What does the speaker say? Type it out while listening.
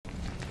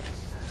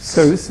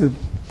So this is a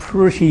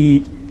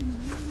pretty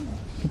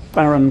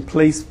barren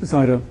place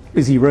beside a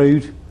busy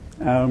road.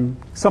 Some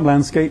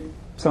landscape,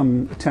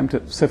 some attempt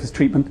at surface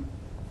treatment.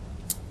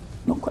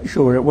 Not quite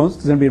sure where it was.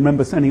 Does anybody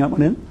remember sending up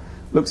one in?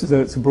 Looks as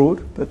though it's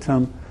abroad, but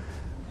on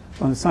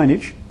the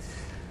signage.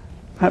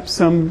 Perhaps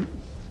some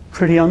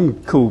pretty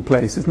uncool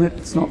place, isn't it?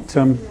 It's not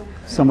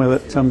somewhere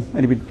that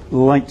anybody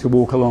would like to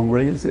walk along,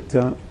 really, is it?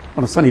 On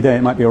a sunny day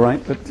it might be all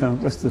right, but the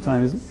rest of the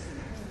time isn't.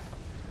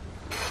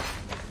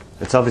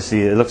 It's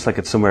obviously, it looks like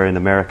it's somewhere in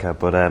America,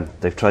 but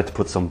they've tried to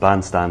put some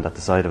bandstand at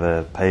the side of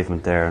a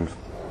pavement there, and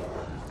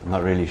I'm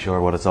not really sure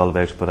what it's all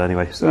about, but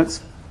anyway. So that's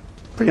a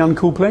pretty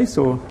uncool place,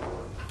 or?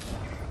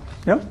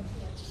 Yep.